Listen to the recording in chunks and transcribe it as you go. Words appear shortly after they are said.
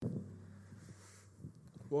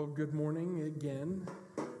Well, good morning again.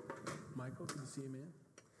 Michael, good to see you, man.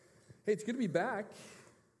 Hey, it's good to be back.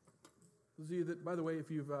 Those of you that, by the way, if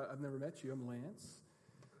I've never met you, I'm Lance.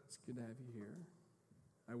 It's good to have you here.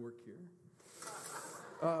 I work here.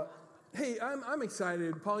 Hey, I'm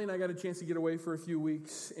excited. Polly and I got a chance to get away for a few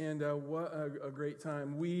weeks, and what a great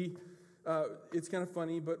time. It's kind of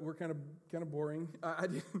funny, but we're kind of boring.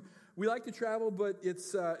 We like to travel, but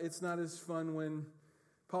it's not as fun when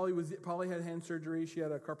Polly had hand surgery. She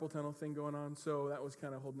had a carpal tunnel thing going on, so that was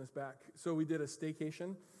kind of holding us back. So we did a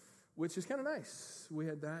staycation, which is kind of nice. We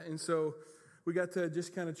had that, and so we got to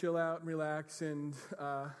just kind of chill out and relax, and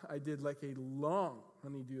I did like a long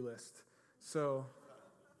honey-do list. So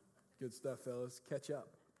good stuff, fellas. Catch up,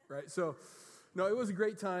 right? So, no, it was a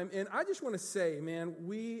great time, and I just want to say, man,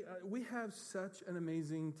 we have such an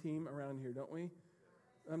amazing team around here, don't we?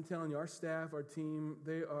 I'm telling you, our staff, our team,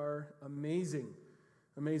 they are amazing.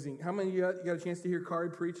 Amazing. How many of you got a chance to hear Kari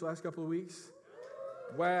preach the last couple of weeks?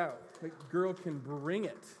 Wow. That girl can bring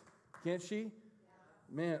it. Can't she?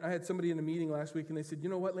 Man, I had somebody in a meeting last week, and they said, you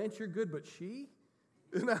know what, Lance, you're good, but she?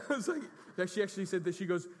 And I was like, she actually said this. She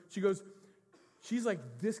goes, she's like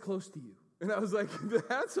this close to you. And I was like,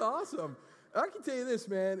 that's awesome. I can tell you this,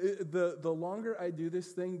 man. The longer I do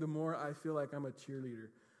this thing, the more I feel like I'm a cheerleader.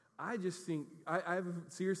 I just think,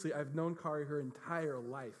 I've known Kari her entire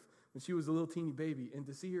life. When she was a little teeny baby, and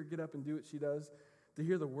to see her get up and do what she does, to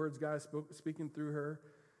hear the words God is speaking through her,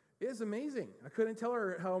 is amazing. I couldn't tell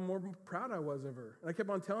her how more proud I was of her. And I kept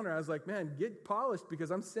on telling her, I was like, man, get polished because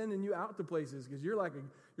I'm sending you out to places because you're like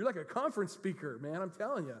a conference speaker, man, I'm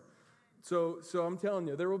telling you. So I'm telling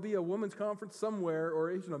you, there will be a women's conference somewhere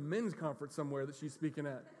or even a men's conference somewhere that she's speaking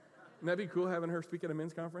at. Wouldn't that be cool having her speak at a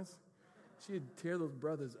men's conference? She'd tear those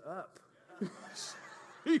brothers up.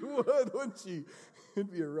 She would, wouldn't she? It'd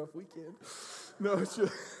be a rough weekend. No, yeah,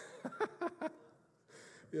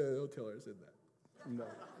 don't tell her I said that. No.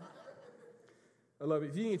 I love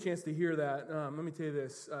it. If you need a chance to hear that, let me tell you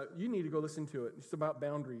this. You need to go listen to it. It's about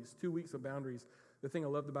boundaries, 2 weeks of boundaries. The thing I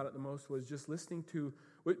loved about it the most was just listening to,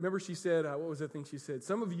 remember she said, what was the thing she said?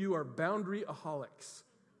 Some of you are boundary-aholics,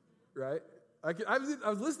 right? I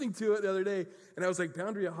was listening to it the other day, and I was like,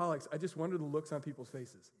 boundary-aholics. I just wondered the looks on people's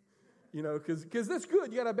faces. You know, because that's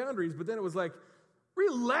good. You got to have boundaries. But then it was like,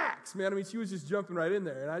 relax, man. I mean, she was just jumping right in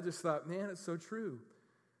there. And I just thought, man, it's so true.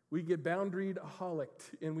 We get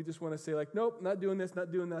boundaried-aholicked, and we just want to say, like, nope, not doing this,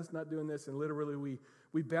 not doing this, not doing this. And literally,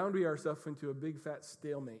 we boundary ourselves into a big, fat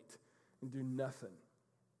stalemate and do nothing.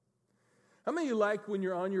 How many of you like when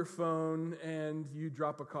you're on your phone and you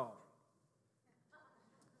drop a call?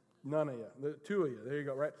 None of you. The two of you. There you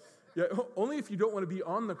go, right? Yeah, only if you don't want to be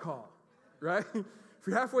on the call, right? If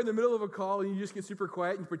you're halfway in the middle of a call and you just get super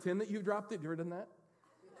quiet and you pretend that you've dropped it, have you ever done that?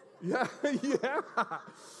 Yeah.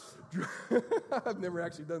 I've never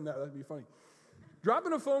actually done that. That'd be funny.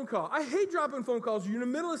 Dropping a phone call. I hate dropping phone calls. You're in the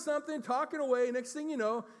middle of something, talking away. Next thing you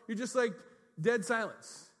know, you're just like dead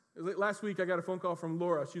silence. Last week, I got a phone call from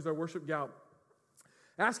Laura. She's our worship gal.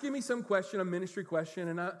 Asking me some question, a ministry question.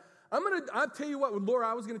 And I'll tell you what, with Laura,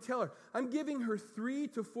 I was going to tell her. I'm giving her 3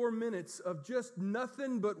 to 4 minutes of just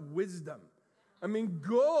nothing but wisdom. I mean,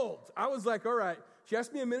 gold. I was like, all right. She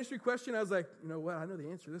asked me a ministry question. I was like, you know what? I know the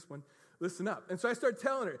answer to this one. Listen up. And so I start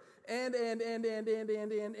telling her, and.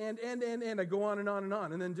 I go on and on and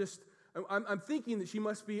on. And then just, I'm thinking that she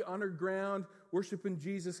must be on her ground, worshiping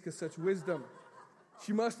Jesus because such wisdom.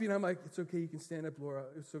 She must be. And I'm like, it's okay. You can stand up, Laura.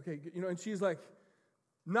 It's okay. You know, and she's like,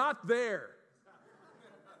 not there.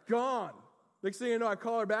 Gone. Next thing you know, I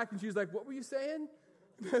call her back and she's like, what were you saying?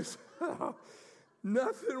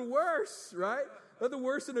 Nothing worse, right? Nothing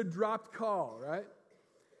worse than a dropped call, right?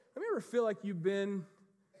 Have you ever feel like you've been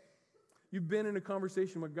in a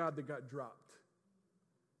conversation with God that got dropped?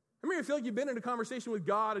 Have you ever feel like you've been in a conversation with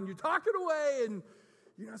God and you're talking away and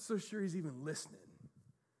you're not so sure He's even listening?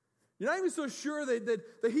 You're not even so sure that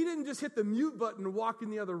He didn't just hit the mute button and walk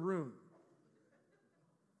in the other room.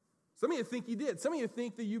 Some of you think He did. Some of you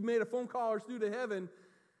think that you made a phone call or through to heaven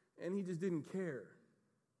and He just didn't care.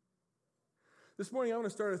 This morning, I want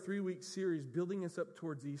to start a 3-week series building us up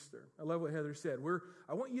towards Easter. I love what Heather said.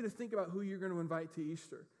 I want you to think about who you're going to invite to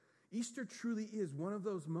Easter. Easter truly is one of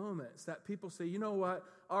those moments that people say, you know what?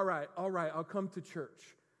 All right, I'll come to church.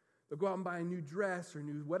 They'll go out and buy a new dress or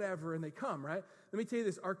new whatever, and they come, right? Let me tell you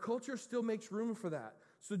this. Our culture still makes room for that.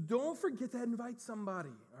 So don't forget to invite somebody,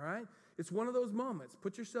 all right? It's one of those moments.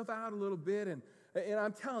 Put yourself out a little bit, and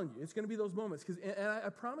I'm telling you, it's going to be those moments. And I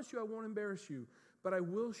promise you I won't embarrass you, but I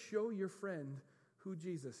will show your friend who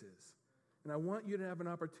Jesus is. And I want you to have an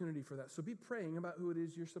opportunity for that. So be praying about who it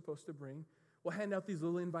is you're supposed to bring. We'll hand out these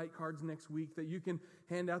little invite cards next week that you can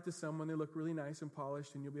hand out to someone. They look really nice and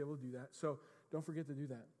polished, and you'll be able to do that. So don't forget to do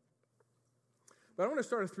that. But I want to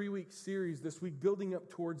start a 3-week series this week, building up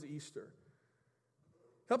towards Easter,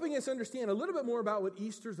 helping us understand a little bit more about what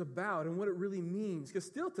Easter's about and what it really means. Because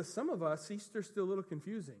still, to some of us, Easter's still a little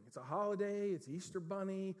confusing. It's a holiday. It's Easter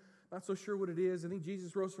bunny. Not so sure what it is. I think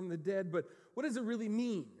Jesus rose from the dead, but what does it really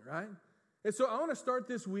mean, right? And so I want to start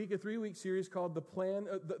this week, a 3-week series called The Plan,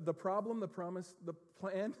 the Problem, the Promise, the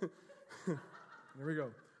Plan. There we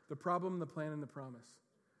go. The Problem, the Plan, and the Promise.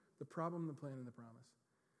 The Problem, the Plan, and the Promise.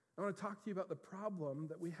 I want to talk to you about the problem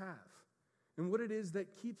that we have and what it is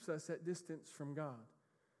that keeps us at distance from God.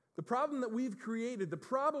 The problem that we've created, the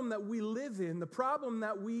problem that we live in, the problem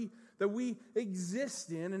that we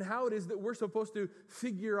exist in, and how it is that we're supposed to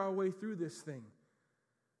figure our way through this thing.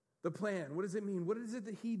 The plan, what does it mean? What is it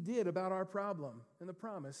that he did about our problem? And the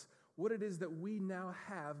promise, what it is that we now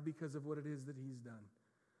have because of what it is that he's done.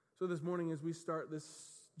 So this morning as we start this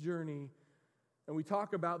journey and we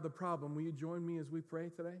talk about the problem, will you join me as we pray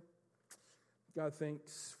today? God,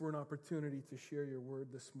 thanks for an opportunity to share your word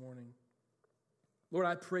this morning. Lord,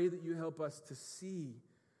 I pray that you help us to see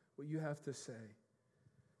what you have to say.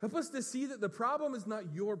 Help us to see that the problem is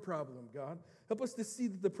not your problem, God. Help us to see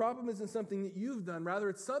that the problem isn't something that you've done. Rather,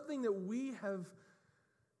 it's something that we have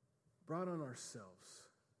brought on ourselves.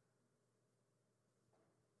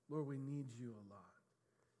 Lord, we need you a lot.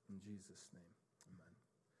 In Jesus' name, amen.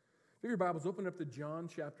 If you have your Bibles, open up to John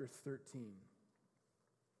chapter 13.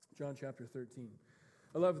 John chapter 13.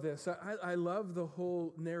 I love this. I love the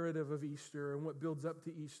whole narrative of Easter and what builds up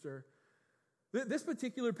to Easter. This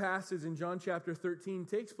particular passage in John chapter 13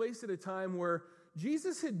 takes place at a time where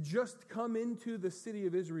Jesus had just come into the city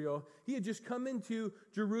of Israel. He had just come into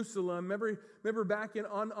Jerusalem. Remember back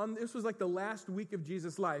on this was like the last week of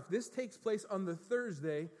Jesus' life. This takes place on the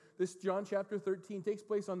Thursday. This John chapter 13 takes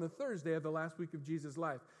place on the Thursday of the last week of Jesus'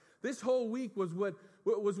 life. This whole week was what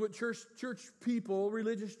church people,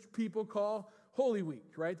 religious people call Holy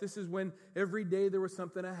Week, right? This is when every day there was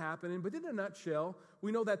something happening. But in a nutshell,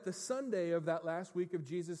 we know that the Sunday of that last week of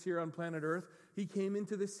Jesus here on planet Earth, he came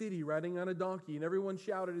into the city riding on a donkey, and everyone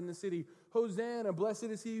shouted in the city, Hosanna, blessed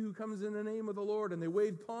is he who comes in the name of the Lord. And they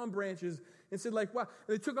waved palm branches and said like, wow.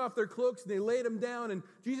 And they took off their cloaks and they laid them down, and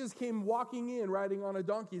Jesus came walking in riding on a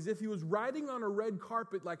donkey as if he was riding on a red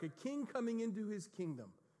carpet like a king coming into his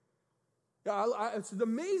kingdom. It's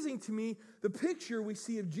amazing to me, the picture we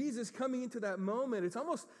see of Jesus coming into that moment. It's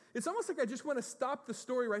almost like I just want to stop the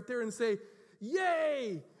story right there and say,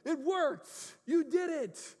 yay, it worked. You did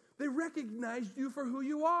it. They recognized you for who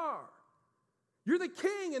you are. You're the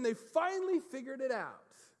king, and they finally figured it out.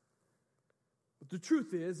 But the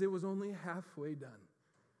truth is, it was only halfway done.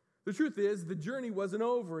 The truth is, the journey wasn't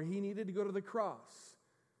over. He needed to go to the cross.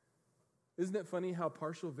 Isn't it funny how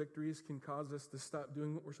partial victories can cause us to stop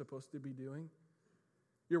doing what we're supposed to be doing?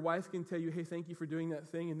 Your wife can tell you, hey, thank you for doing that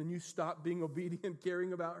thing, and then you stop being obedient,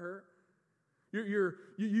 caring about her.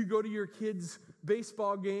 You go to your kid's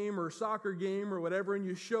baseball game or soccer game or whatever, and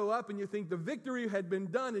you show up and you think the victory had been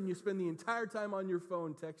done, and you spend the entire time on your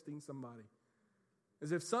phone texting somebody,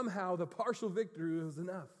 as if somehow the partial victory was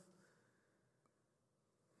enough.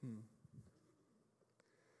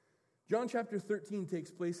 John chapter 13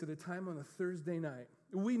 takes place at a time on a Thursday night.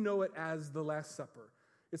 We know it as the Last Supper.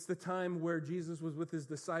 It's the time where Jesus was with his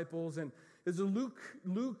disciples, and there's a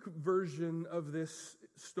Luke version of this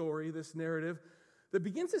story, this narrative, that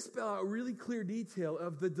begins to spell out really clear detail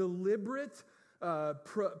of the deliberate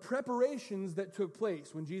preparations that took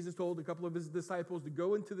place when Jesus told a couple of his disciples to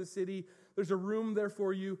go into the city. There's a room there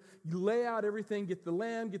for you. You lay out everything, get the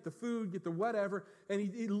lamb, get the food, get the whatever. And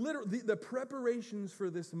he literally, the preparations for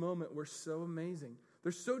this moment were so amazing.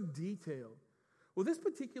 They're so detailed. Well, this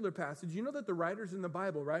particular passage, you know that the writers in the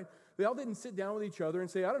Bible, right? They all didn't sit down with each other and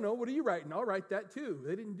say, I don't know, what are you writing? I'll write that too.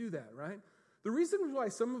 They didn't do that, right? The reason why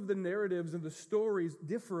some of the narratives and the stories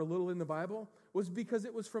differ a little in the Bible was because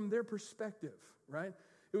it was from their perspective, right?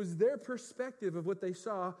 It was their perspective of what they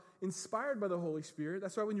saw, inspired by the Holy Spirit.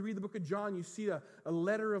 That's why when you read the book of John, you see a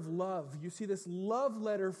letter of love. You see this love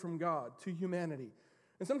letter from God to humanity.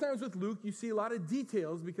 And sometimes with Luke, you see a lot of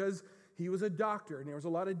details because he was a doctor, and there was a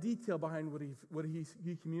lot of detail behind what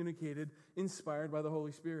he communicated, inspired by the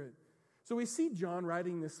Holy Spirit. So we see John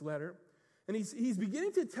writing this letter, and he's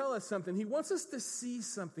beginning to tell us something. He wants us to see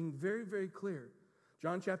something very, very clear.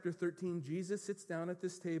 John chapter 13, Jesus sits down at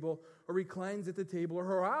this table or reclines at the table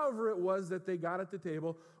or however it was that they got at the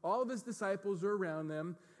table. All of his disciples are around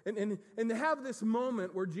them. And to have this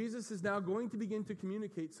moment where Jesus is now going to begin to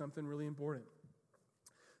communicate something really important.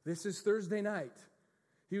 This is Thursday night.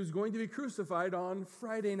 He was going to be crucified on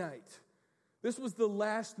Friday night. This was the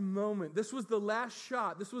last moment. This was the last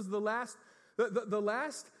shot. This was the last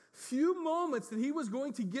few moments that he was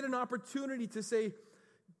going to get an opportunity to say,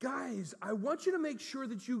 guys, I want you to make sure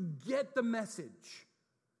that you get the message.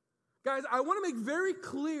 Guys, I want to make very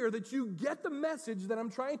clear that you get the message that I'm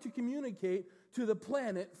trying to communicate to the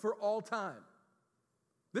planet for all time.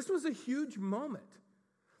 This was a huge moment.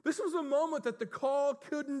 This was a moment that the call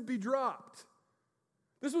couldn't be dropped.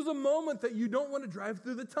 This was a moment that you don't want to drive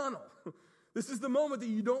through the tunnel. This is the moment that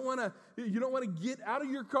you don't want to get out of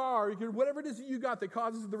your car, whatever it is that you got that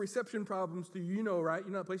causes the reception problems to you. You know, right?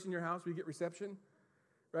 You know that place in your house where you get reception?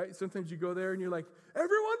 Right? Sometimes you go there and you're like,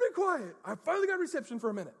 everyone be quiet. I finally got reception for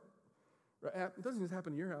a minute. Right? It doesn't just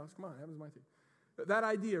happen to your house. Come on, it happens to my too. That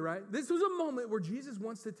idea, right? This was a moment where Jesus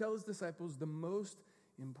wants to tell his disciples the most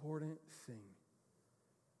important thing.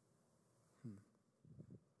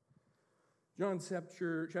 John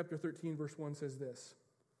chapter 13, verse 1 says this.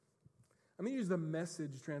 I'm going to use the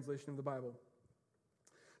Message translation of the Bible.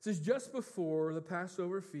 It says, just before the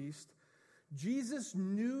Passover feast, Jesus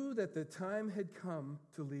knew that the time had come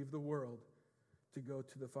to leave the world to go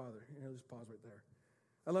to the Father. Just pause right there.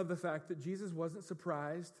 I love the fact that Jesus wasn't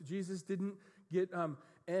surprised. Jesus didn't get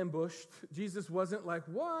ambushed. Jesus wasn't like,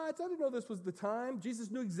 what? I didn't know this was the time.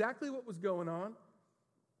 Jesus knew exactly what was going on.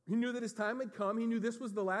 He knew that his time had come. He knew this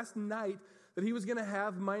was the last night that he was going to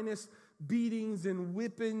have, minus beatings and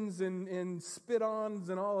whippings and spit-ons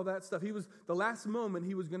and all of that stuff. He was the last moment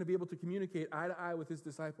he was going to be able to communicate eye to eye with his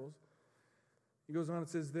disciples. He goes on and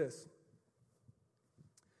says this.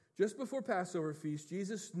 Just before Passover feast,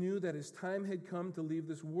 Jesus knew that his time had come to leave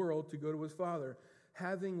this world to go to his Father.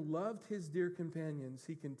 Having loved his dear companions,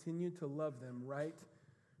 he continued to love them right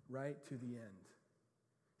to the end.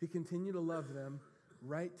 He continued to love them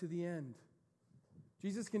right to the end.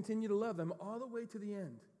 Jesus continued to love them all the way to the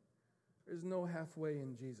end. There's no halfway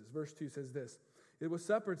in Jesus. Verse 2 says this. It was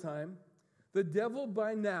supper time. The devil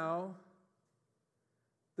by now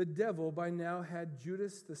had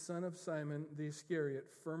Judas, the son of Simon the Iscariot,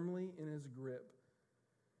 firmly in his grip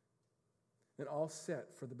and all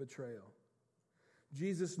set for the betrayal.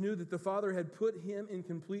 Jesus knew that the Father had put him in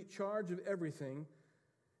complete charge of everything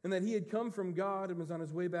and that he had come from God and was on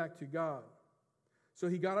his way back to God. So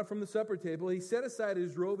he got up from the supper table. He set aside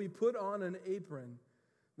his robe. He put on an apron.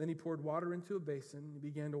 Then he poured water into a basin. He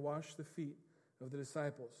began to wash the feet of the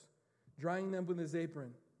disciples, drying them with his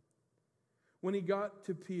apron. When he got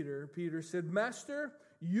to Peter, Peter said, Master,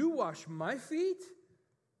 you wash my feet?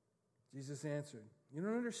 Jesus answered, you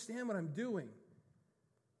don't understand what I'm doing,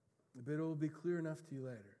 but it will be clear enough to you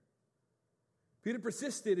later. Peter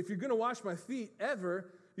persisted, if you're going to wash my feet ever,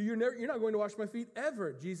 you're not going to wash my feet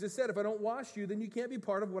ever. Jesus said, if I don't wash you, then you can't be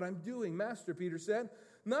part of what I'm doing. Master, Peter said,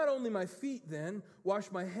 not only my feet then,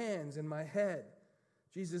 wash my hands and my head.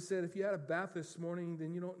 Jesus said, if you had a bath this morning,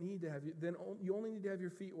 then you only need to have your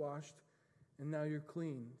feet washed, and now you're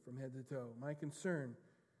clean from head to toe. My concern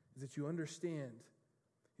is that you understand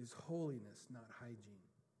his holiness, not hygiene.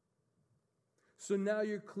 So now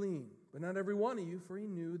you're clean, but not every one of you, for he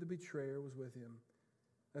knew the betrayer was with him.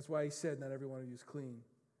 That's why he said, not every one of you is clean.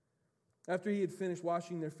 After he had finished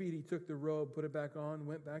washing their feet, he took the robe, put it back on,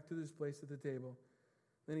 went back to his place at the table.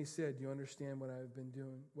 Then he said, do you understand what I have been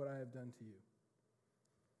doing, what I have done to you?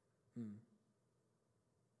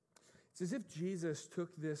 It's as if Jesus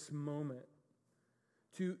took this moment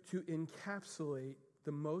to encapsulate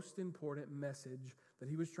the most important message that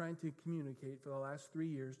he was trying to communicate for the last 3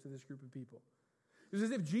 years to this group of people. It was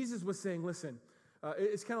as if Jesus was saying, listen,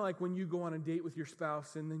 it's kind of like when you go on a date with your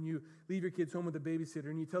spouse and then you leave your kids home with a babysitter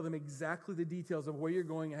and you tell them exactly the details of where you're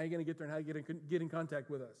going, how you're going to get there, and how you get in contact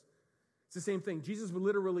with us. It's the same thing. Jesus was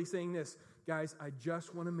literally saying this, guys, I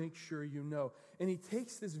just want to make sure you know. And he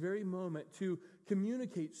takes this very moment to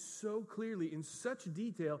communicate so clearly in such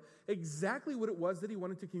detail exactly what it was that he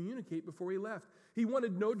wanted to communicate before he left. He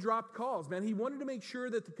wanted no dropped calls, man. He wanted to make sure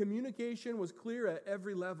that the communication was clear at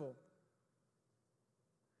every level.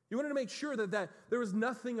 He wanted to make sure that there was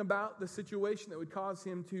nothing about the situation that would cause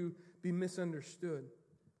him to be misunderstood.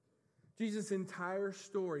 Jesus' entire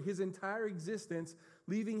story, his entire existence,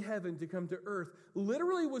 leaving heaven to come to earth,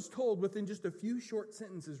 literally was told within just a few short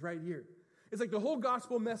sentences right here. It's like the whole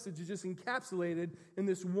gospel message is just encapsulated in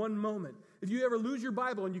this one moment. If you ever lose your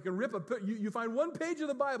Bible and you can you find one page of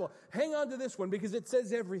the Bible, hang on to this one because it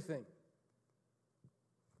says everything.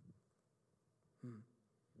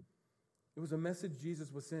 It was a message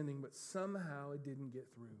Jesus was sending, but somehow it didn't get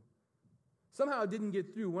through. Somehow it didn't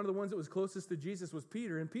get through. One of the ones that was closest to Jesus was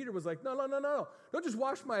Peter, and Peter was like, no. Don't just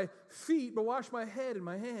wash my feet, but wash my head and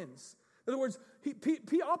my hands. In other words,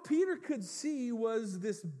 all Peter could see was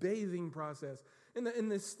this bathing process. in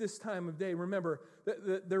this time of day, remember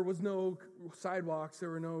that there was no sidewalks, there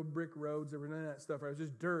were no brick roads, there was none of that stuff. Right? It was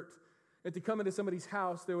just dirt. And to come into somebody's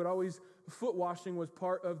house, they would always, foot washing was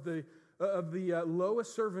part of the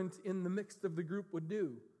lowest servant in the midst of the group would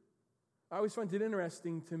do. I always find it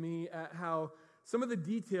interesting to me at how some of the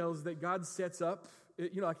details that God sets up,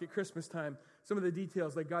 like at Christmas time, some of the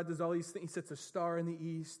details, like God does all these things. He sets a star in the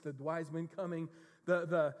east, the wise men coming,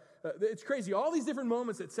 it's crazy. All these different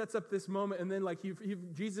moments that sets up this moment, and then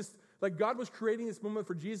Jesus, like God was creating this moment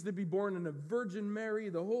for Jesus to be born in a Virgin Mary,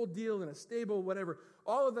 the whole deal in a stable, whatever.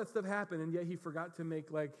 All of that stuff happened, and yet he forgot to make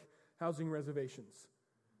housing reservations.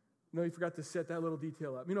 He forgot to set that little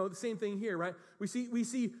detail up. The same thing here, right? We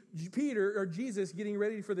see Peter or Jesus getting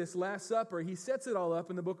ready for this Last Supper. He sets it all up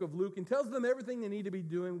in the book of Luke and tells them everything they need to be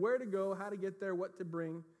doing, where to go, how to get there, what to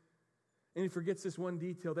bring. And he forgets this one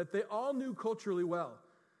detail that they all knew culturally well.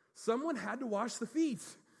 Someone had to wash the feet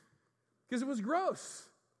because it was gross.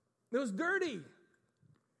 It was dirty.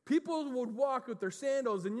 People would walk with their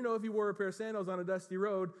sandals, and if you wore a pair of sandals on a dusty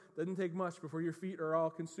road, it doesn't take much before your feet are all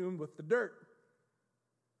consumed with the dirt.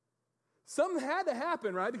 Something had to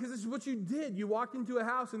happen, right? Because this is what you did. You walked into a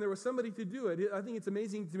house and there was somebody to do it. I think it's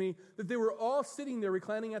amazing to me that they were all sitting there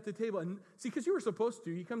reclining at the table. And see, because you were supposed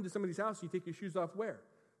to. You come to somebody's house, you take your shoes off where?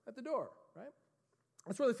 At the door, right?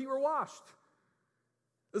 That's where the feet were washed.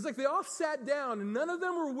 It's like they all sat down and none of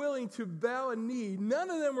them were willing to bow a knee. None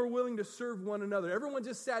of them were willing to serve one another. Everyone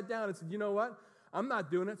just sat down and said, you know what? I'm not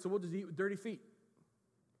doing it, so we'll just eat with dirty feet.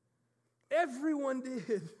 Everyone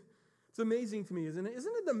did. It's amazing to me, isn't it?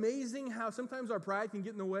 Isn't it amazing how sometimes our pride can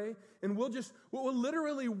get in the way and we'll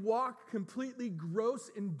literally walk completely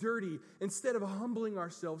gross and dirty instead of humbling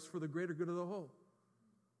ourselves for the greater good of the whole?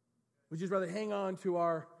 We'd just rather hang on to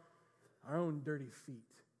our own dirty feet.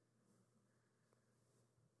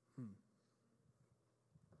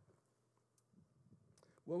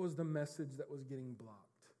 What was the message that was getting blocked?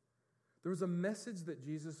 There was a message that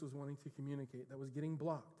Jesus was wanting to communicate that was getting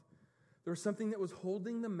blocked. There was something that was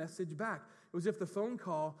holding the message back. It was as if the phone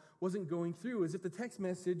call wasn't going through, as if the text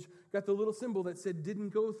message got the little symbol that said didn't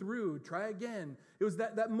go through, try again. It was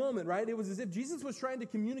that moment, right? It was as if Jesus was trying to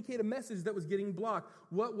communicate a message that was getting blocked.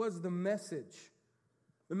 What was the message?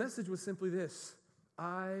 The message was simply this: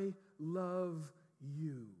 I love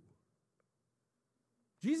you.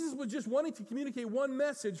 Jesus was just wanting to communicate one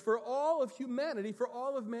message for all of humanity, for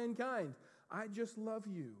all of mankind. I just love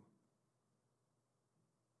you.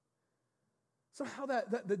 Somehow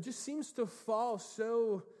that just seems to fall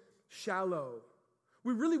so shallow.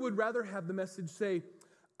 We really would rather have the message say,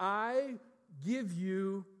 I give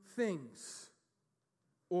you things.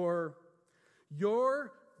 Or,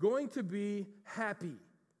 you're going to be happy.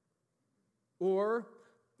 Or,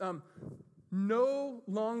 no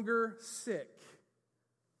longer sick.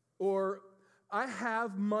 Or, I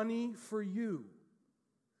have money for you.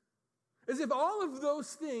 As if all of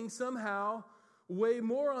those things somehow weigh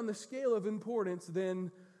more on the scale of importance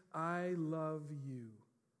than I love you.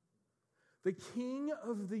 The King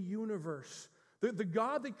of the universe, the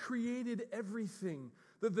God that created everything,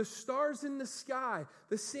 the stars in the sky,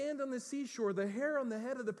 the sand on the seashore, the hair on the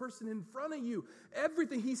head of the person in front of you,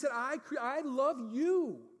 everything. He said, I love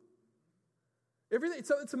you. Everything.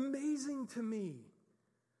 So it's amazing to me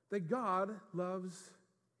that God loves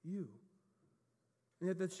you. And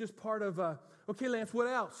yet that's just part of, okay, Lance, what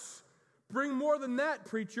else? Bring more than that,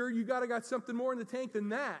 preacher. You got something more in the tank than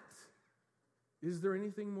that. Is there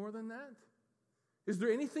anything more than that? Is there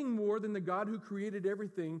anything more than the God who created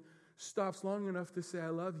everything stops long enough to say, I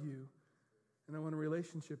love you and I want a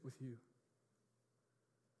relationship with you?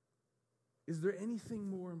 Is there anything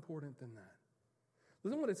more important than that?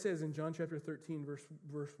 Listen to what it says in John chapter 13,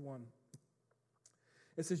 verse 1.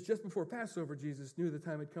 It says, just before Passover, Jesus knew the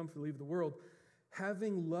time had come to leave the world.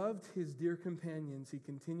 Having loved his dear companions, he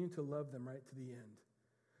continued to love them right to the end.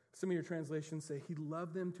 Some of your translations say he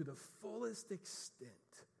loved them to the fullest extent.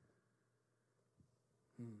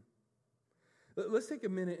 Let's take a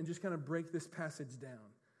minute and just kind of break this passage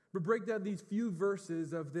down. But break down these few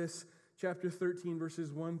verses of this chapter 13,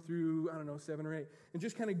 verses 1 through, 7 or 8, and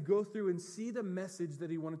just kind of go through and see the message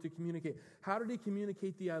that he wanted to communicate. How did he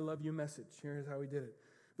communicate the I love you message? Here's how he did it.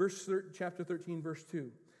 Chapter 13, verse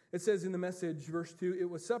 2. It says in the message, verse 2, it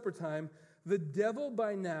was supper time. The devil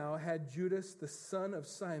by now had Judas, the son of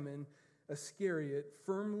Simon Iscariot,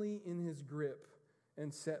 firmly in his grip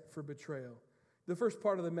and set for betrayal. The first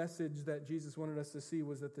part of the message that Jesus wanted us to see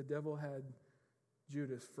was that the devil had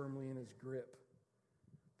Judas firmly in his grip.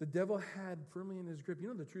 The devil had firmly in his grip.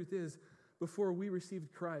 The truth is, before we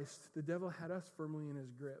received Christ, the devil had us firmly in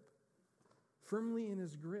his grip. Firmly in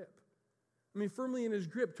his grip. I mean, firmly in his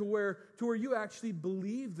grip to where you actually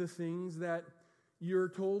believe the things that you're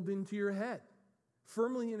told into your head.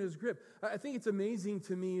 Firmly in his grip. I think it's amazing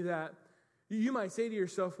to me that you might say to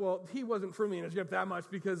yourself, well, he wasn't firmly in his grip that much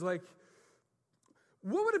because, like,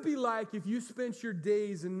 what would it be like if you spent your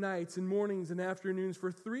days and nights and mornings and afternoons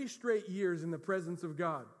for 3 straight years in the presence of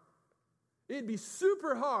God? It'd be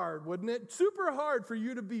super hard, wouldn't it? Super hard for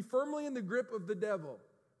you to be firmly in the grip of the devil.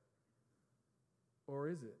 Or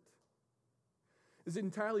is it? Is it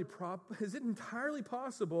entirely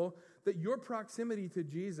possible that your proximity to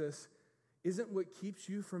Jesus isn't what keeps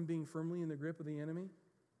you from being firmly in the grip of the enemy?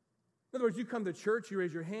 In other words, you come to church, you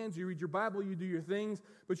raise your hands, you read your Bible, you do your things,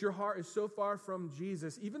 but your heart is so far from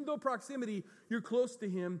Jesus. Even though proximity, you're close to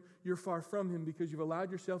him, you're far from him because you've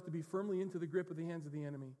allowed yourself to be firmly into the grip of the hands of the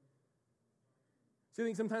enemy. See, I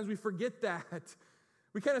think sometimes we forget that.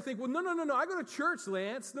 We kind of think, well, no, I go to church,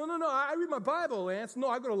 Lance. No, I read my Bible, Lance. No,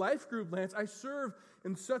 I go to life group, Lance. I serve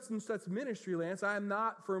in such and such ministry, Lance. I am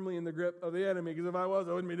not firmly in the grip of the enemy because if I was,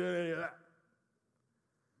 I wouldn't be doing any of that.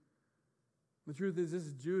 The truth is, this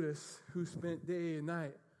is Judas who spent day and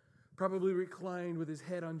night, probably reclined with his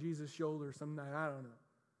head on Jesus' shoulder some night, I don't know,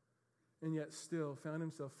 and yet still found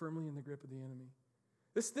himself firmly in the grip of the enemy.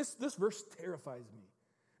 This verse terrifies me.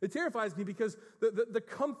 It terrifies me because the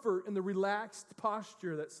comfort and the relaxed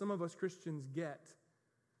posture that some of us Christians get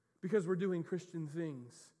because we're doing Christian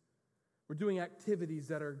things. We're doing activities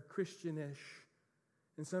that are Christianish,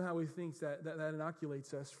 and somehow we think that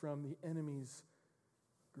inoculates us from the enemy's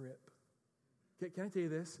grip. Can I tell you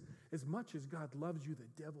this? As much as God loves you,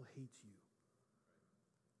 the devil hates you.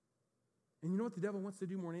 And you know what the devil wants to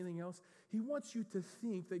do more than anything else? He wants you to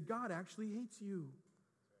think that God actually hates you.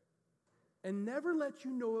 And never let you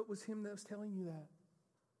know it was him that was telling you that.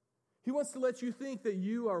 He wants to let you think that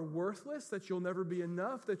you are worthless, that you'll never be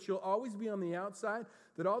enough, that you'll always be on the outside,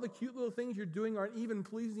 that all the cute little things you're doing aren't even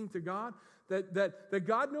pleasing to God, that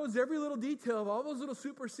God knows every little detail of all those little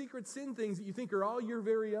super secret sin things that you think are all your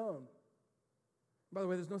very own. By the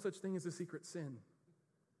way, there's no such thing as a secret sin.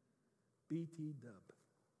 BT dub.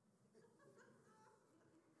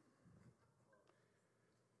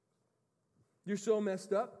 You're so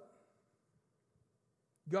messed up.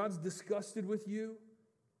 God's disgusted with you.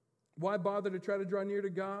 Why bother to try to draw near to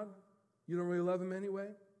God? You don't really love him anyway.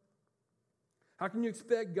 How can you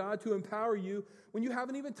expect God to empower you when you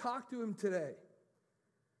haven't even talked to him today?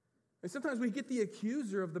 And sometimes we get the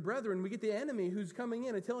accuser of the brethren, we get the enemy who's coming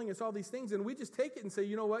in and telling us all these things, and we just take it and say,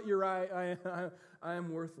 you know what, you're right, I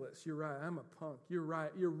am worthless, you're right, I'm a punk, you're right.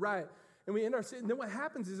 And we end our sin. And then what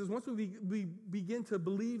happens is once we begin to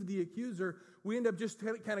believe the accuser, we end up just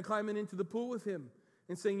kind of climbing into the pool with him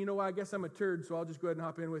and saying, you know what, I guess I'm a turd, so I'll just go ahead and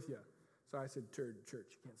hop in with you. Sorry, I said turd, church,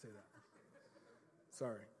 you can't say that.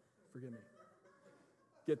 Sorry, forgive me.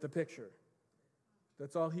 Get the picture.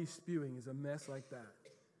 That's all he's spewing is a mess like that.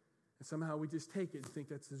 And somehow we just take it and think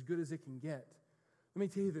that's as good as it can get. Let me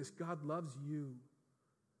tell you this, God loves you.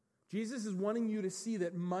 Jesus is wanting you to see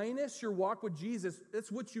that minus your walk with Jesus,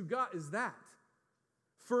 that's what you got is that.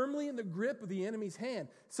 Firmly in the grip of the enemy's hand.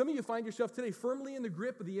 Some of you find yourself today firmly in the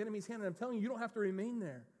grip of the enemy's hand, and I'm telling you, you don't have to remain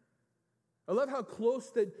there. I love how close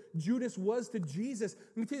that Judas was to Jesus.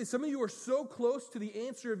 Let me tell you, some of you are so close to the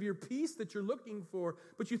answer of your peace that you're looking for,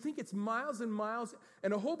 but you think it's miles and miles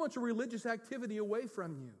and a whole bunch of religious activity away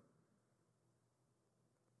from you.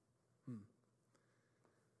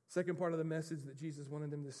 Second part of the message that Jesus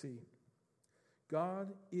wanted them to see.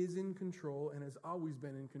 God is in control and has always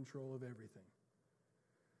been in control of everything.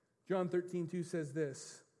 John 13:2 says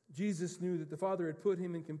this, Jesus knew that the Father had put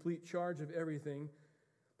him in complete charge of everything.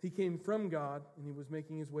 He came from God and he was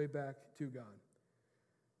making his way back to God.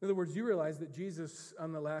 In other words, you realize that Jesus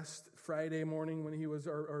on the last Friday morning when he was,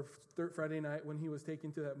 or third Friday night when he was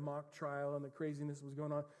taken to that mock trial and the craziness that was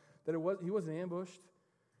going on, that he wasn't ambushed.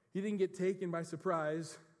 He didn't get taken by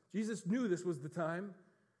surprise. Jesus knew this was the time.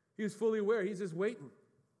 He was fully aware. He's just waiting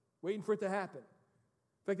for it to happen.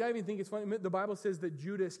 In fact, I even think it's funny. The Bible says that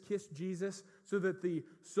Judas kissed Jesus so that the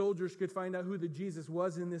soldiers could find out who the Jesus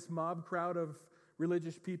was in this mob crowd of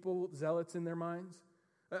religious people, zealots in their minds.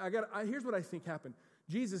 Here's what I think happened.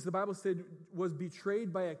 Jesus, the Bible said, was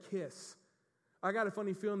betrayed by a kiss. I got a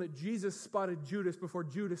funny feeling that Jesus spotted Judas before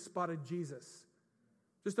Judas spotted Jesus.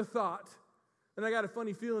 Just a thought. And I got a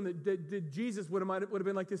funny feeling that Jesus would have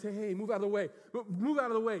been like this, hey, move out of the way. Move out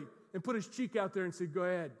of the way. And put his cheek out there and say, go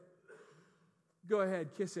ahead. Go ahead,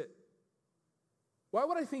 kiss it. Why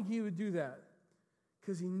would I think he would do that?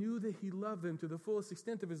 Because he knew that he loved them to the fullest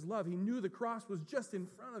extent of his love. He knew the cross was just in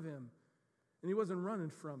front of him. And he wasn't running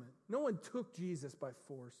from it. No one took Jesus by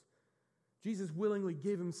force. Jesus willingly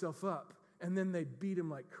gave himself up. And then they beat him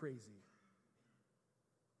like crazy.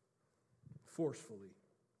 forcefully.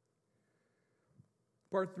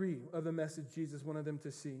 Part 3 of the message Jesus wanted them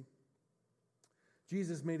to see.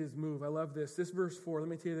 Jesus made his move. I love this. This verse 4, let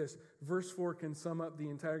me tell you this. Verse 4 can sum up the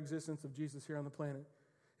entire existence of Jesus here on the planet.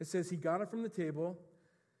 It says he got up from the table,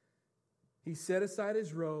 he set aside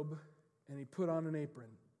his robe, and he put on an apron.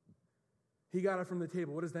 He got up from the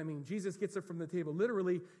table. What does that mean? Jesus gets up from the table.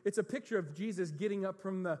 Literally, it's a picture of Jesus getting up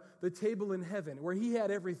from the table in heaven where he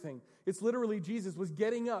had everything. It's literally Jesus was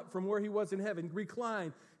getting up from where he was in heaven,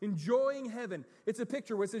 reclined, enjoying heaven. It's a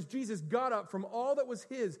picture where it says Jesus got up from all that was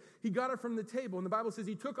his. He got up from the table. And the Bible says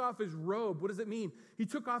he took off his robe. What does it mean? He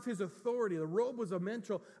took off his authority. The robe was a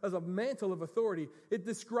mantle of authority. It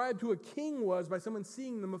described who a king was by someone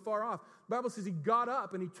seeing them afar off. The Bible says he got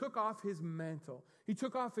up and he took off his mantle. He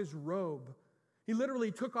took off his robe. He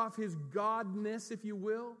literally took off his godness, if you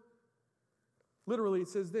will. Literally, it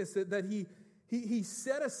says this, that he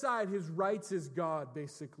set aside his rights as God,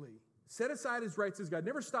 basically. Set aside his rights as God.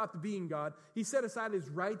 Never stopped being God. He set aside his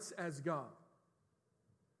rights as God.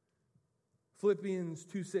 Philippians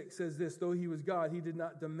 2:6 says this, though he was God, he did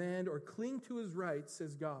not demand or cling to his rights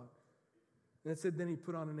as God. And it said then he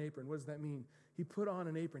put on an apron. What does that mean? He put on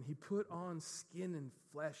an apron. He put on skin and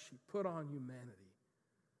flesh. He put on humanity.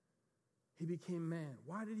 He became man.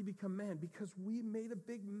 Why did he become man? Because we made a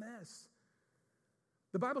big mess.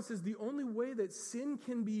 The Bible says the only way that sin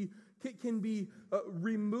can be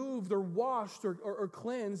removed or washed or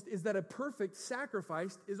cleansed is that a perfect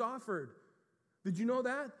sacrifice is offered. Did you know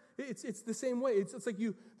that? It's the same way. It's like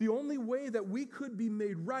the only way that we could be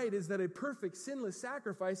made right is that a perfect, sinless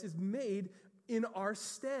sacrifice is made in our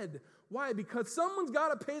stead. Why? Because someone's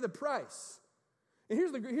got to pay the price. And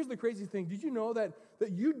here's the crazy thing. Did you know that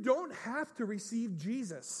you don't have to receive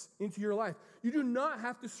Jesus into your life? You do not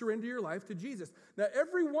have to surrender your life to Jesus. Now,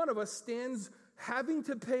 every one of us stands having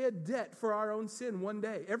to pay a debt for our own sin one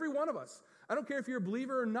day. Every one of us. I don't care if you're a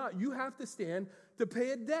believer or not. You have to stand to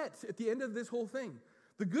pay a debt at the end of this whole thing.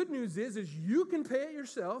 The good news is you can pay it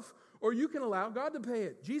yourself or you can allow God to pay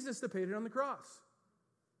it. Jesus paid it on the cross.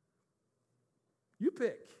 You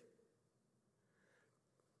pick.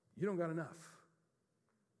 You don't got enough.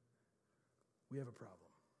 We have a problem.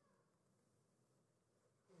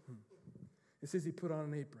 It says he put on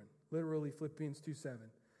an apron. Literally, Philippians 2:7.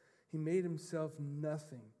 He made himself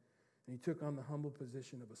nothing, and he took on the humble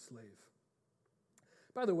position of a slave.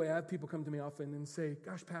 By the way, I have people come to me often and say,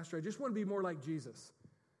 gosh, Pastor, I just want to be more like Jesus.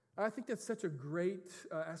 I think that's such a great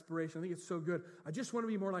aspiration. I think it's so good. I just want to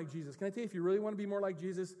be more like Jesus. Can I tell you, if you really want to be more like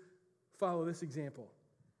Jesus, follow this example.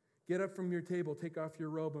 Get up from your table, take off your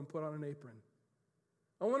robe, and put on an apron.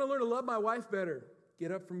 I want to learn to love my wife better.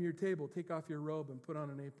 Get up from your table, take off your robe, and put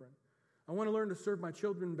on an apron. I want to learn to serve my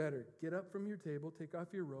children better. Get up from your table, take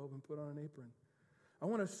off your robe, and put on an apron. I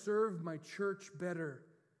want to serve my church better.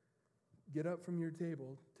 Get up from your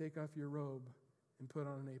table, take off your robe, and put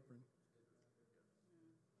on an apron.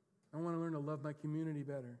 I want to learn to love my community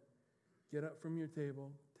better. Get up from your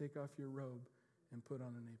table, take off your robe, and put on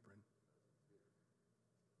an apron.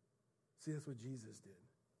 See, that's what Jesus did.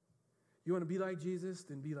 You want to be like Jesus?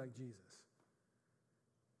 Then be like Jesus.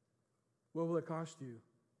 What will it cost you?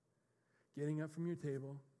 Getting up from your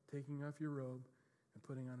table, taking off your robe, and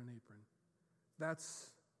putting on an apron.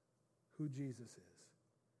 That's who Jesus is.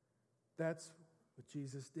 That's what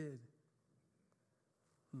Jesus did.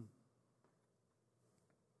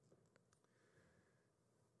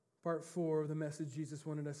 Part 4 of the message Jesus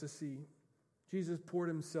wanted us to see. Jesus poured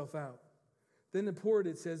himself out. Then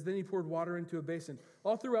it says, then he poured water into a basin.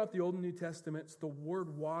 All throughout the Old and New Testaments, the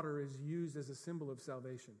word water is used as a symbol of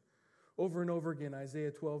salvation. Over and over again,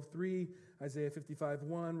 Isaiah 12:3, Isaiah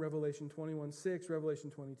 55:1, Revelation 21:6,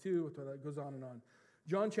 Revelation 22, it goes on and on.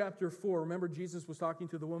 John chapter 4, remember Jesus was talking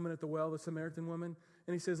to the woman at the well, the Samaritan woman,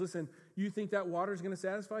 and he says, listen, you think that water is going to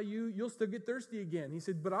satisfy you? You'll still get thirsty again. He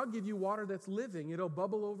said, but I'll give you water that's living. It'll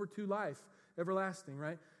bubble over to life, everlasting,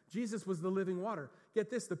 right? Jesus was the living water. Get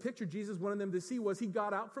this, the picture Jesus wanted them to see was he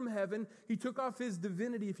got out from heaven. He took off his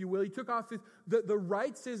divinity, if you will. He took off the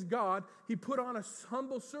rights as God. He put on a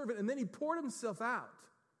humble servant, and then he poured himself out.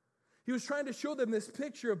 He was trying to show them this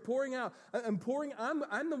picture of pouring out. I'm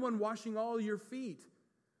the one washing all your feet.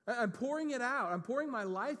 I'm pouring it out. I'm pouring my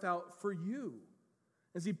life out for you.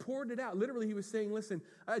 As he poured it out, literally he was saying, listen,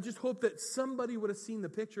 I just hope that somebody would have seen the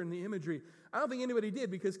picture and the imagery. I don't think anybody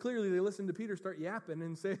did because clearly they listened to Peter start yapping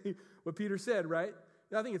and say what Peter said, right?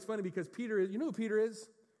 And I think it's funny because Peter, you know who Peter is?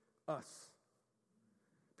 Us.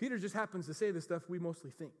 Peter just happens to say the stuff we mostly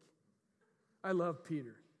think. I love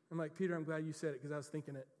Peter. I'm like, Peter, I'm glad you said it because I was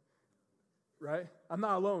thinking it, right? I'm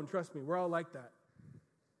not alone, trust me. We're all like that.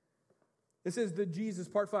 It says that Jesus,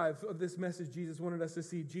 part 5 of this message, Jesus wanted us to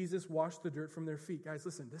see. Jesus washed the dirt from their feet. Guys,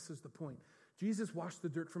 listen, this is the point. Jesus washed the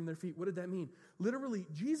dirt from their feet. What did that mean? Literally,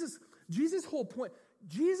 Jesus' whole point,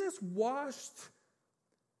 Jesus washed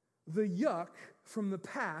the yuck from the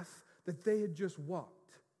path that they had just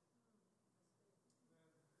walked.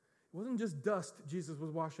 It wasn't just dust Jesus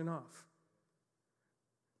was washing off.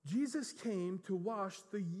 Jesus came to wash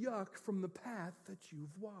the yuck from the path that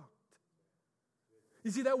you've walked. You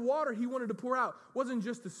see, that water he wanted to pour out wasn't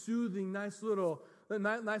just a soothing, nice little,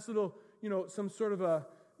 some sort of a,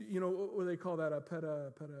 what do they call that? A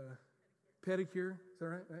pedicure? Is that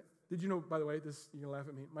right? Did you know, by the way, this, you can laugh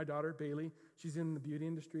at me. My daughter, Bailey, she's in the beauty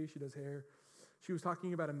industry. She does hair. She was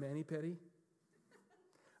talking about a mani-pedi.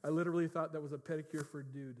 I literally thought that was a pedicure for a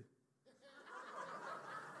dude.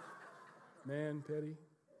 Man-pedi.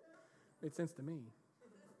 Made sense to me.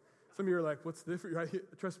 Some of you are like, what's the difference?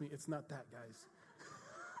 Right? Trust me, it's not that, guys.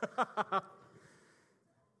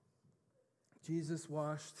 Jesus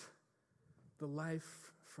washed the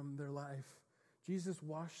life from their life. Jesus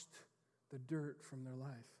washed the dirt from their life.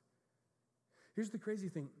 Here's the crazy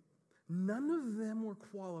thing. None of them were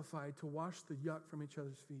qualified to wash the yuck from each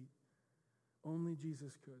other's feet. Only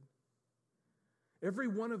Jesus could. Every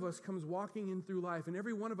one of us comes walking in through life, and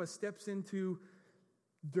every one of us steps into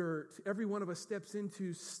dirt. Every one of us steps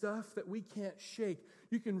into stuff that we can't shake.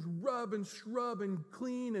 You can rub and scrub and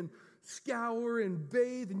clean and scour and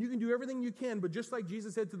bathe, and you can do everything you can, but just like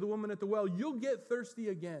Jesus said to the woman at the well, you'll get thirsty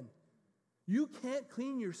again. You can't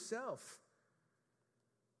clean yourself.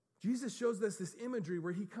 Jesus shows us this imagery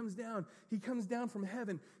where he comes down from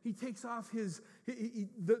heaven. He takes off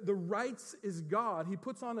the rights as God. He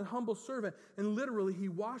puts on a humble servant, and literally he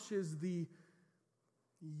washes the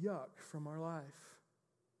yuck from our life.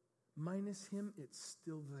 Minus him, it's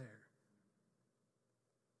still there.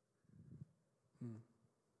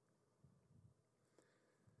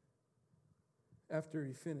 After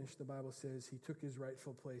he finished, the Bible says he took his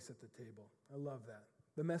rightful place at the table. I love that.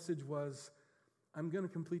 The message was, I'm going to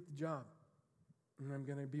complete the job, and I'm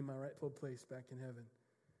going to be my rightful place back in heaven.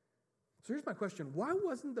 So here's my question. Why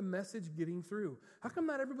wasn't the message getting through? How come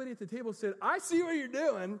not everybody at the table said, I see what you're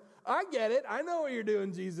doing. I get it. I know what you're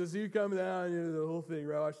doing, Jesus. You come down, you do the whole thing,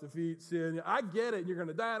 right? Wash the feet, sin. I get it. And you're going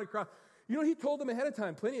to die on a cross. You know, he told them ahead of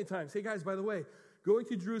time, plenty of times, hey, guys, by the way, going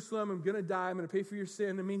to Jerusalem, I'm going to die. I'm going to pay for your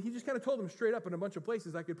sin. I mean, he just kind of told them straight up in a bunch of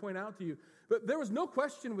places I could point out to you. But there was no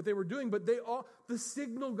question what they were doing, but the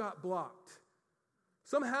signal got blocked.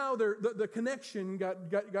 Somehow the connection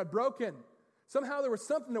got broken. Somehow there was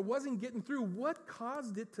something that wasn't getting through. What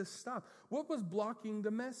caused it to stop? What was blocking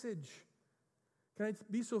the message? Can I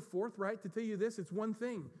be so forthright to tell you this? It's one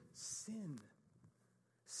thing. Sin.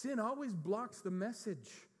 Sin always blocks the message.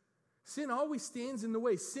 Sin always stands in the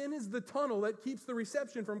way. Sin is the tunnel that keeps the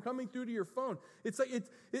reception from coming through to your phone. It's like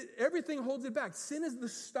everything holds it back. Sin is the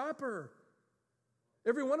stopper.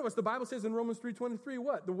 Every one of us, the Bible says in Romans 3:23,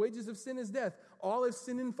 what? The wages of sin is death. All have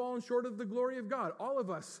sinned and fallen short of the glory of God. All of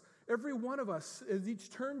us, every one of us, is each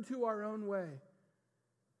turned to our own way.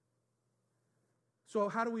 So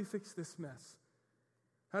how do we fix this mess?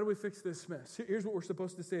 How do we fix this mess? Here's what we're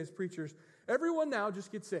supposed to say as preachers. Everyone now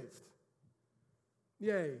just get saved.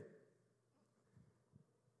 Yay.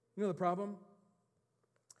 You know the problem?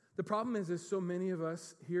 The problem is so many of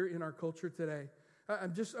us here in our culture today,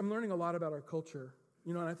 I'm learning a lot about our culture.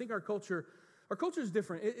 You know, and I think our culture is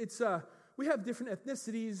different. We have different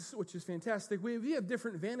ethnicities, which is fantastic. We have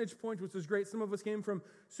different vantage points, which is great. Some of us came from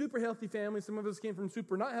super healthy families. Some of us came from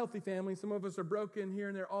super not healthy families. Some of us are broken here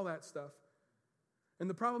and there, all that stuff. And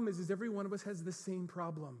the problem is every one of us has the same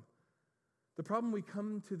problem. The problem we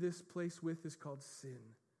come to this place with is called sin.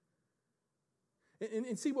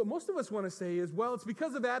 And see, what most of us want to say is, well, it's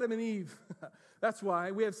because of Adam and Eve. That's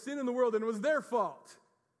why we have sin in the world, and it was their fault.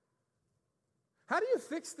 How do you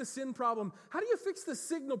fix the sin problem? How do you fix the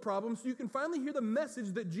signal problem so you can finally hear the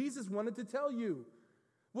message that Jesus wanted to tell you?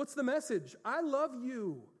 What's the message? I love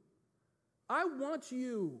you. I want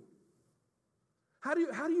you. How do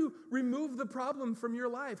you remove the problem from your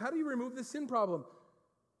life? How do you remove the sin problem?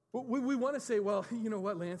 We want to say, well, you know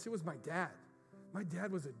what, Lance? It was my dad. My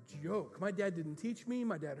dad was a joke. My dad didn't teach me.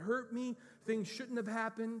 My dad hurt me. Things shouldn't have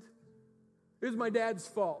happened. It was my dad's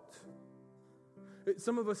fault.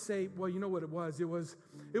 Some of us say, well, you know what it was? It was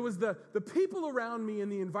the people around me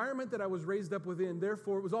and the environment that I was raised up within.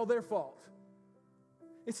 Therefore, it was all their fault.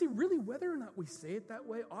 And see, really, whether or not we say it that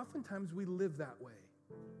way, oftentimes we live that way.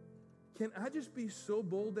 Can I just be so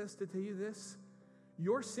bold as to tell you this?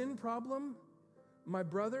 Your sin problem, my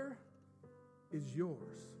brother, is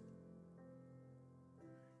yours.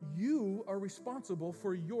 You are responsible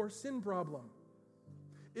for your sin problem.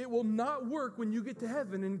 It will not work when you get to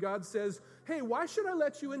heaven and God says, hey, why should I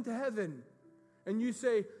let you into heaven? And you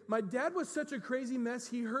say, my dad was such a crazy mess,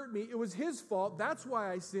 he hurt me. It was his fault. That's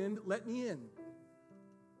why I sinned. Let me in.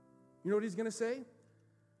 You know what he's going to say?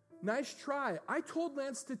 Nice try. I told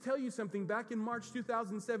Lance to tell you something back in March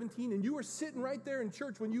 2017, and you were sitting right there in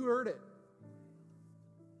church when you heard it.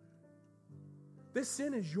 This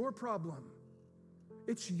sin is your problem.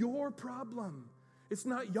 It's your problem. It's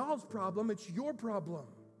not y'all's problem. It's your problem.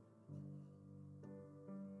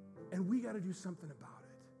 And we got to do something about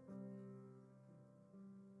it.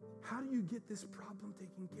 How do you get this problem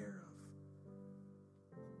taken care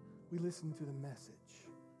of? We listen to the message.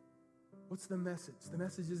 What's the message? The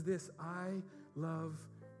message is this: I love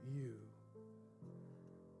you.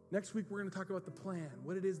 Next week, we're going to talk about the plan,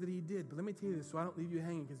 what it is that he did. But let me tell you this so I don't leave you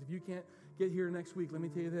hanging, because if you can't get here next week, let me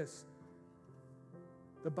tell you this.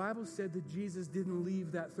 The Bible said that Jesus didn't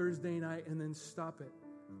leave that Thursday night and then stop it.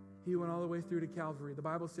 He went all the way through to Calvary. The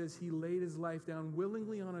Bible says he laid his life down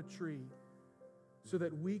willingly on a tree so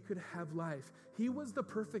that we could have life. He was the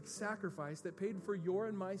perfect sacrifice that paid for your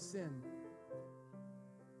and my sin.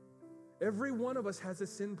 Every one of us has a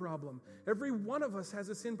sin problem. Every one of us has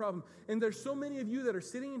a sin problem. And there's so many of you that are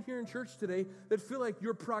sitting in here in church today that feel like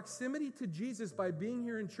your proximity to Jesus by being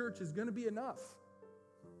here in church is going to be enough.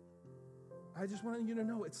 I just want you to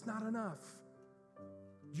know it's not enough.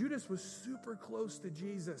 Judas was super close to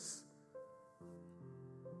Jesus.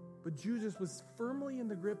 But Judas was firmly in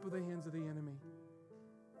the grip of the hands of the enemy.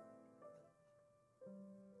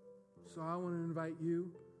 So I want to invite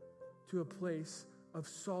you to a place of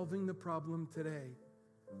solving the problem today.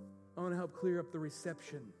 I want to help clear up the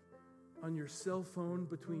reception on your cell phone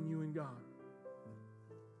between you and God.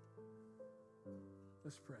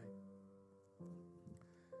 Let's pray.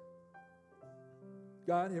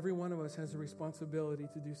 God, every one of us has a responsibility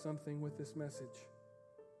to do something with this message.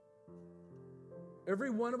 Every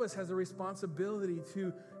one of us has a responsibility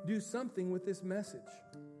to do something with this message.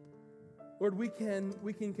 Lord, we can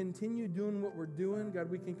continue doing what we're doing. God,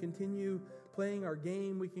 we can continue playing our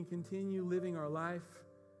game. We can continue living our life.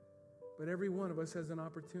 But every one of us has an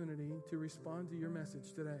opportunity to respond to your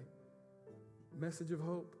message today. Message of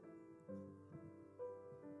hope.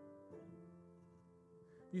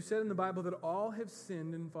 You said in the Bible that all have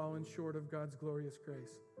sinned and fallen short of God's glorious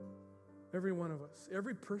grace. Every one of us.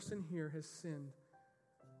 Every person here has sinned.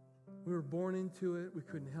 We were born into it. We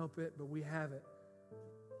couldn't help it, but we have it.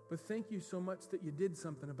 But thank you so much that you did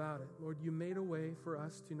something about it. Lord, you made a way for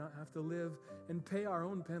us to not have to live and pay our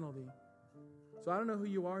own penalty. So I don't know who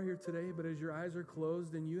you are here today, but as your eyes are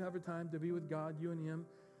closed and you have a time to be with God, you and Him,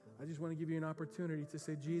 I just want to give you an opportunity to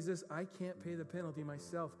say, Jesus, I can't pay the penalty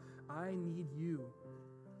myself. I need you.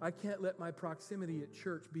 I can't let my proximity at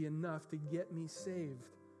church be enough to get me saved.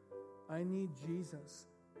 I need Jesus.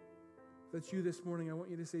 If that's you this morning, I want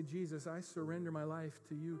you to say, Jesus, I surrender my life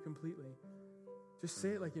to you completely. Just say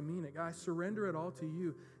it like you mean it. God, I surrender it all to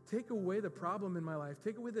you. Take away the problem in my life.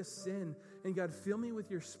 Take away the sin. And God, fill me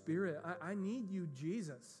with your Spirit. I need you,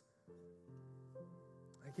 Jesus.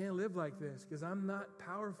 I can't live like this because I'm not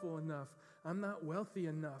powerful enough. I'm not wealthy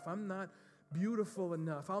enough. I'm not beautiful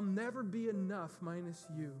enough. I'll never be enough minus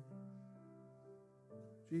you.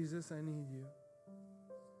 Jesus, I need you.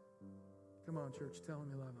 Come on, church. Tell him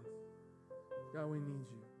you love him. God, we need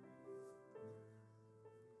you.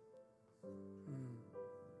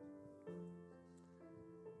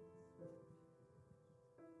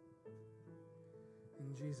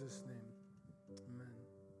 In Jesus' name, amen.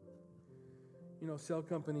 You know, cell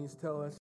companies tell us